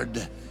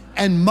Lord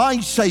and my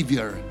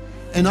Savior.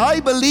 And I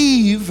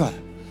believe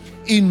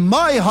in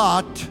my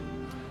heart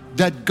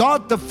that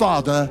God the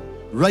Father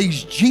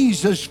raised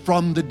Jesus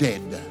from the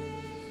dead.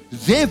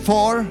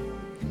 Therefore,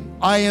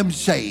 I am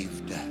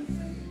saved.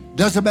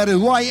 Doesn't matter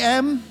who I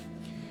am.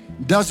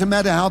 Doesn't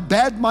matter how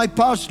bad my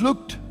past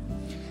looked.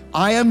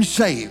 I am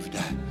saved.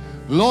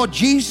 Lord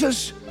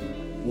Jesus,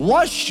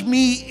 wash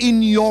me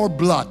in your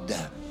blood.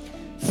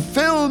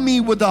 Fill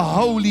me with the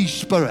Holy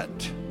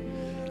Spirit.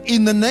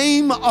 In the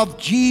name of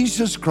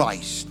Jesus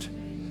Christ,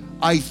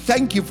 I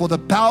thank you for the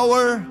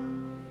power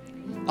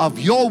of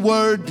your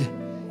word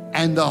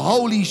and the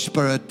Holy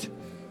Spirit.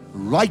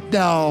 Right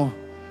now,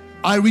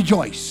 I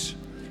rejoice.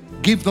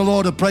 Give the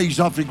Lord a praise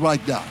offering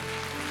right now.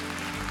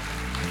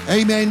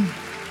 Amen.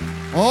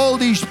 All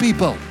these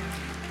people,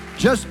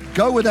 just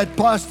go with that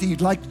pastor.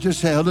 He'd like to just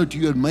say hello to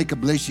you and make a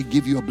blessing,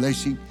 give you a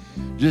blessing.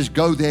 Just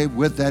go there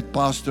with that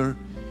pastor,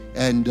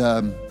 and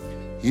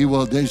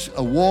there's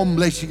a warm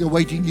blessing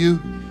awaiting you.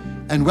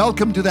 And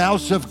welcome to the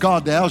house of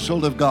God, the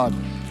household of God.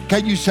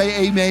 Can you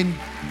say amen?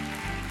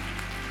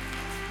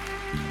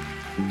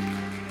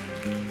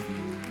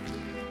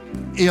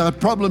 You have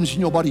problems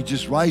in your body,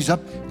 just rise up.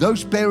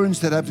 Those parents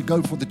that have to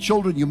go for the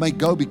children, you may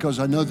go, because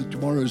I know that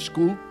tomorrow is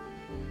school.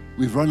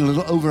 We've run a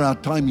little over our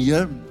time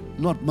here.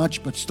 Not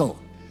much, but still.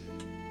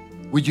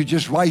 Would you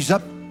just rise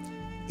up?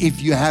 If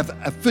you have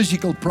a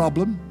physical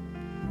problem,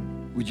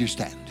 would you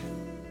stand?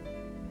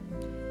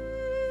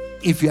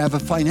 If you have a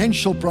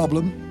financial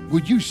problem,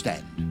 would you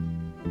stand?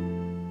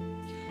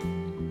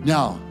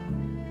 Now,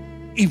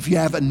 if you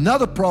have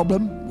another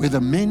problem, whether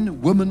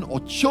men, women,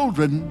 or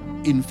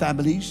children in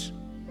families,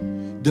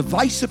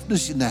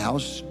 divisiveness in the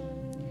house,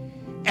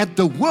 at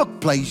the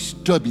workplace,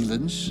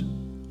 turbulence,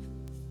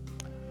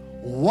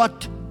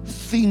 what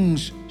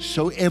things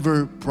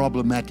soever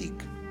problematic,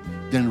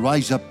 then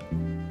rise up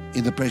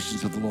in the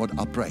presence of the Lord,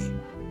 I pray.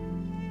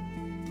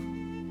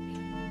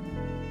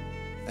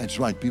 That's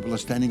right, people are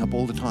standing up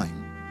all the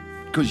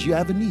time because you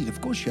have a need. Of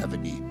course you have a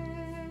need.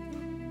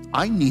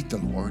 I need the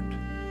Lord.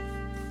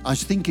 I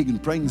was thinking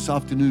and praying this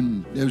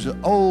afternoon, there was an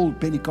old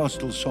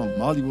Pentecostal song.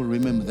 Marley will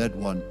remember that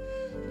one.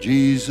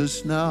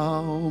 Jesus,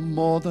 now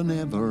more than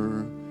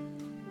ever,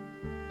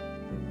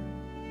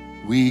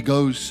 we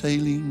go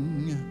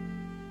sailing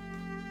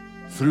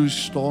through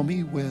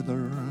stormy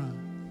weather.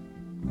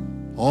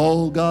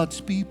 All God's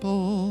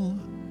people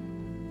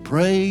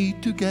pray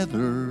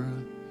together,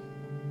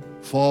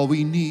 for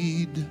we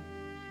need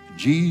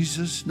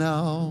Jesus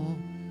now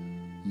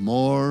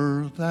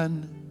more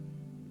than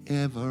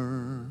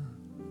ever.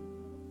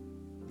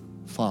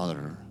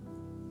 Father,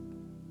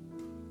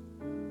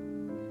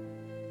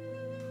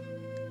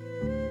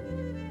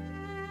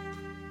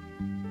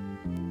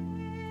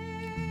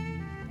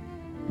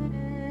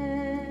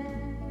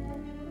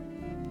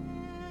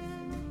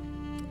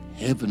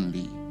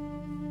 Heavenly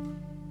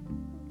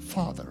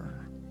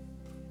Father,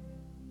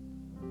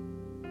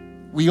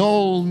 we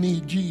all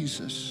need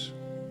Jesus.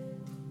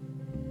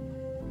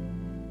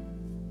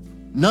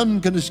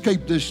 None can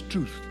escape this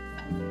truth.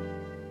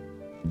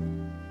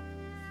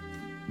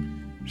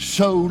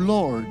 So,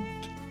 Lord,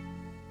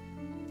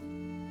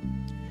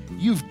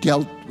 you've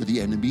dealt with the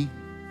enemy.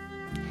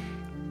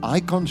 I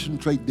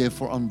concentrate,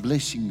 therefore, on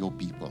blessing your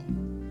people.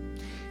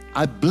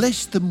 I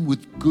bless them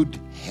with good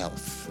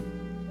health.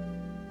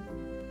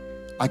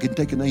 I can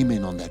take an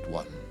amen on that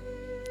one.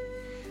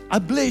 I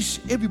bless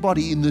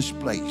everybody in this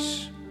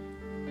place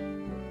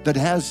that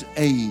has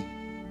a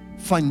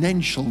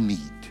financial need.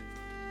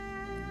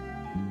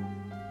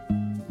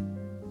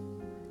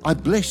 I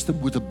bless them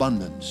with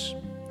abundance.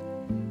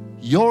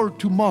 Your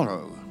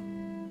tomorrow,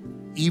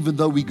 even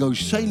though we go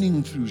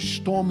sailing through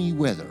stormy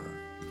weather,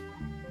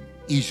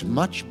 is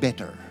much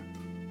better.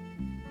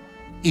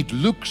 It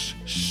looks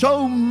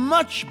so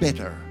much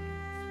better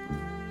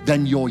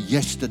than your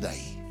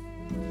yesterday.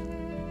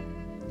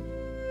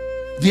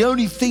 The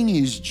only thing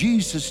is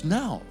Jesus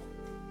now,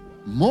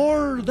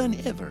 more than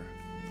ever,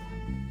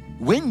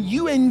 when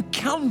you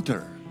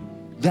encounter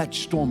that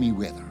stormy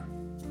weather.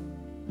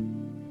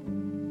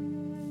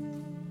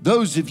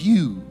 Those of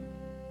you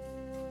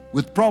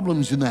with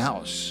problems in the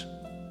house,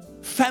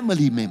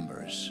 family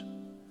members,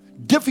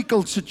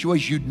 difficult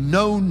situations, you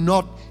know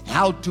not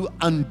how to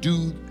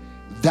undo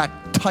that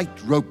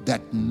tightrope,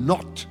 that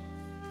knot,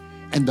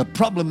 and the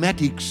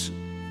problematics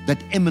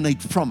that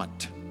emanate from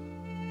it.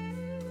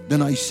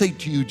 Then I say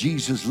to you,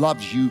 Jesus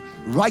loves you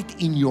right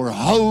in your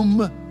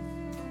home,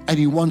 and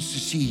He wants to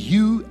see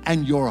you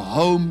and your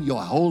home,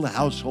 your whole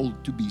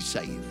household, to be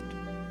saved.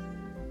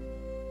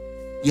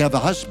 You have a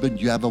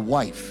husband, you have a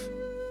wife.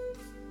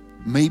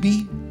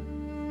 Maybe,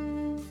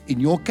 in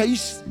your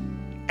case,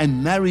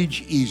 and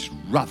marriage is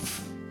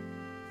rough.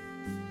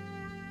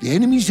 The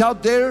enemy's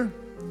out there,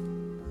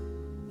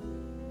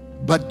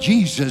 but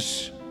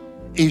Jesus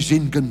is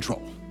in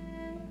control.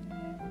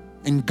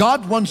 And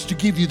God wants to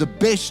give you the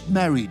best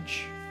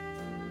marriage.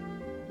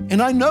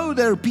 And I know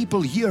there are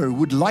people here who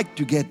would like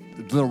to get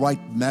the right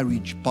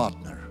marriage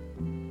partner.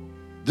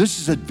 This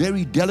is a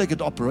very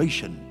delicate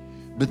operation,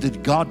 but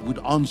that God would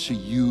answer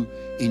you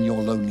in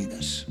your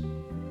loneliness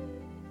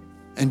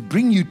and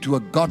bring you to a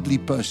godly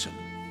person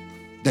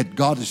that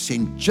God has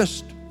sent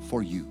just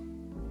for you.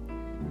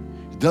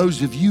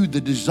 Those of you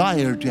that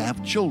desire to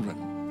have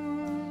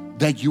children,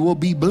 that you will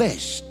be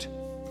blessed.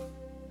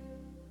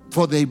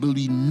 For there will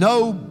be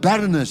no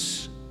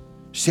barrenness,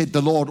 said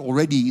the Lord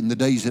already in the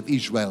days of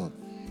Israel,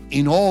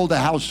 in all the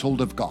household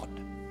of God.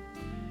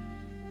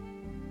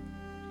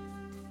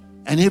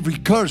 And every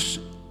curse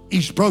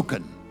is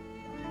broken,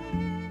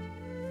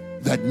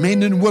 that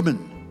men and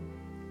women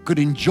could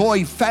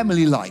enjoy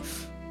family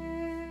life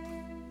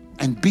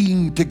and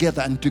being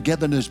together and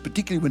togetherness,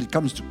 particularly when it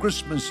comes to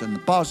Christmas and the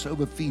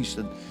Passover feast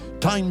and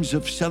times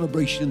of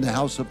celebration in the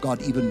house of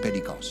God, even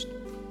Pentecost.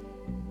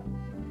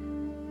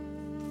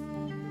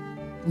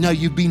 Now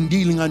you've been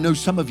dealing, I know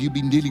some of you have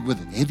been dealing with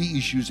heavy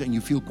issues and you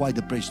feel quite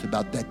depressed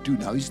about that too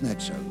now, isn't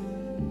that so?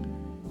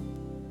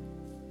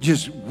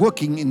 Just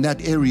working in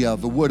that area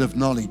of a word of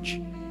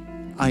knowledge,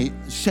 I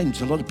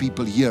sense a lot of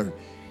people here,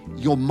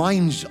 your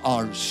minds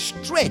are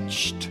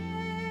stretched.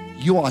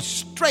 You are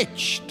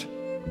stretched.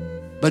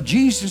 But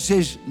Jesus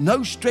says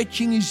no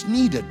stretching is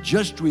needed,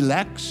 just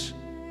relax.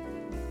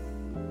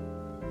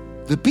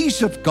 The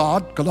peace of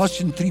God,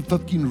 Colossians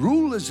 3:15,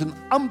 rule as an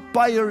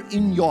umpire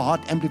in your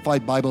heart,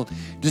 Amplified Bible,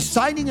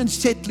 deciding and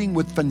settling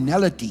with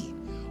finality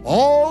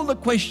all the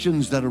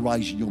questions that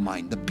arise in your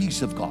mind, the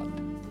peace of God.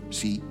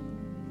 See?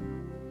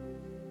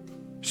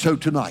 So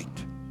tonight,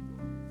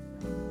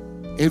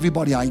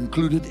 everybody I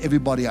included,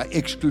 everybody I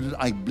excluded,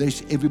 I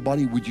bless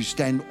everybody. Would you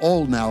stand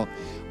all now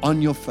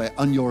on your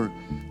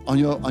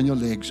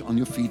legs, on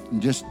your feet,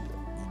 and just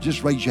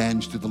raise your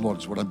hands to the Lord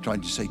is what I'm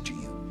trying to say to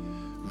you.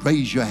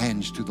 Raise your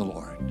hands to the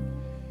Lord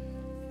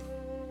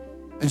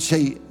and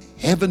say,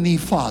 Heavenly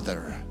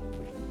Father,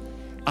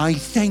 I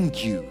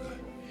thank you.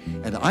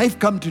 And I've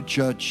come to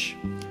church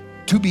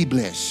to be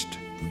blessed.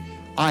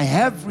 I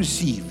have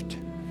received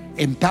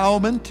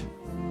empowerment,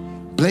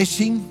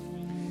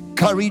 blessing,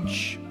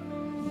 courage,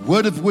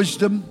 word of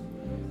wisdom,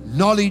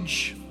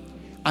 knowledge.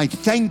 I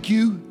thank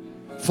you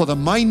for the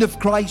mind of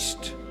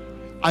Christ.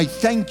 I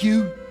thank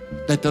you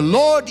that the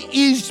Lord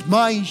is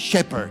my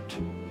shepherd.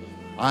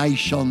 I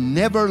shall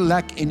never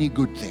lack any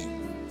good thing.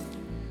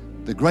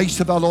 The grace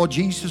of our Lord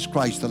Jesus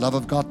Christ, the love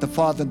of God the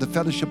Father, and the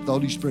fellowship of the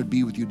Holy Spirit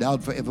be with you now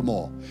and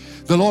forevermore.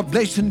 The Lord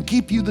bless and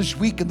keep you this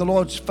week, and the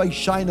Lord's face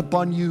shine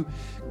upon you,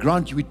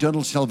 grant you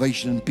eternal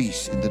salvation and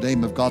peace. In the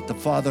name of God the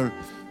Father,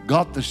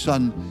 God the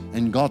Son,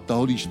 and God the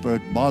Holy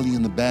Spirit. Marley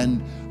and the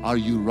band, are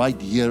you right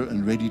here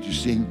and ready to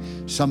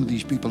sing? Some of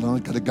these people are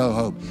not going to go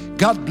home.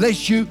 God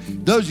bless you.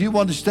 Those of you who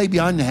want to stay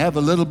behind and have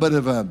a little bit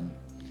of a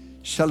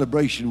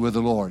celebration with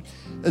the Lord,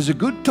 it's a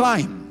good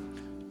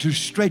time to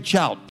stretch out.